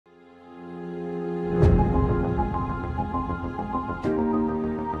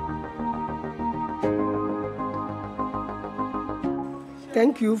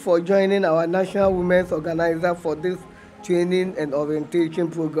Thank you for joining our National Women's Organizer for this training and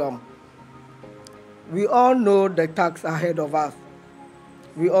orientation program. We all know the task ahead of us.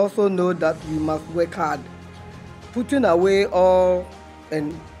 We also know that we must work hard, putting away all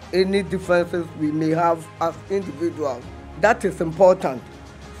and any differences we may have as individuals. That is important,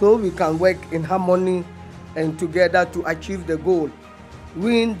 so we can work in harmony and together to achieve the goal,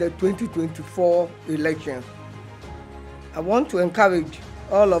 win the 2024 elections. I want to encourage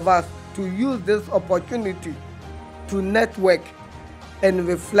all of us to use this opportunity to network and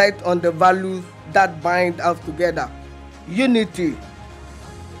reflect on the values that bind us together. Unity,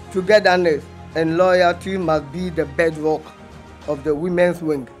 togetherness, and loyalty must be the bedrock of the women's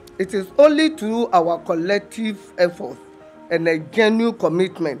wing. It is only through our collective efforts and a genuine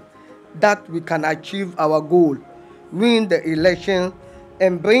commitment that we can achieve our goal, win the election,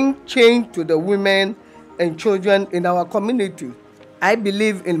 and bring change to the women and children in our community. I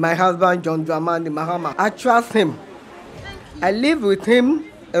believe in my husband, John Dramani Mahama. I trust him. I live with him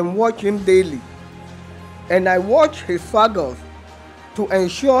and watch him daily. And I watch his struggles to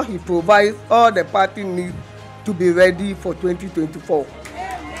ensure he provides all the party needs to be ready for 2024.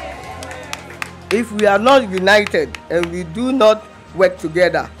 If we are not united and we do not work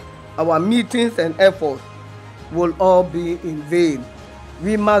together, our meetings and efforts will all be in vain.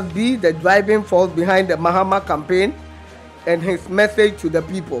 We must be the driving force behind the Mahama campaign and his message to the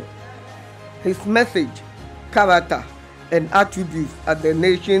people. His message, character, and attributes as the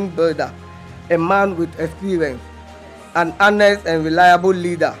nation builder, a man with experience, an honest and reliable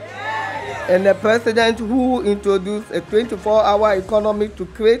leader, and a president who introduced a 24-hour economy to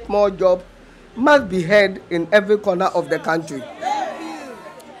create more jobs must be heard in every corner of the country.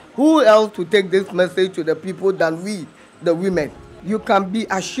 Who else to take this message to the people than we, the women? You can be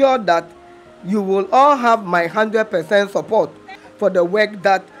assured that you will all have my 100% support for the work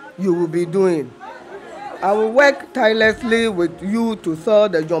that you will be doing. I will work tirelessly with you to sell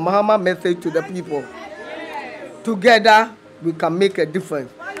the John Mahama message to the people. Together, we can make a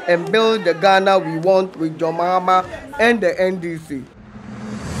difference and build the Ghana we want with John Mahama and the NDC.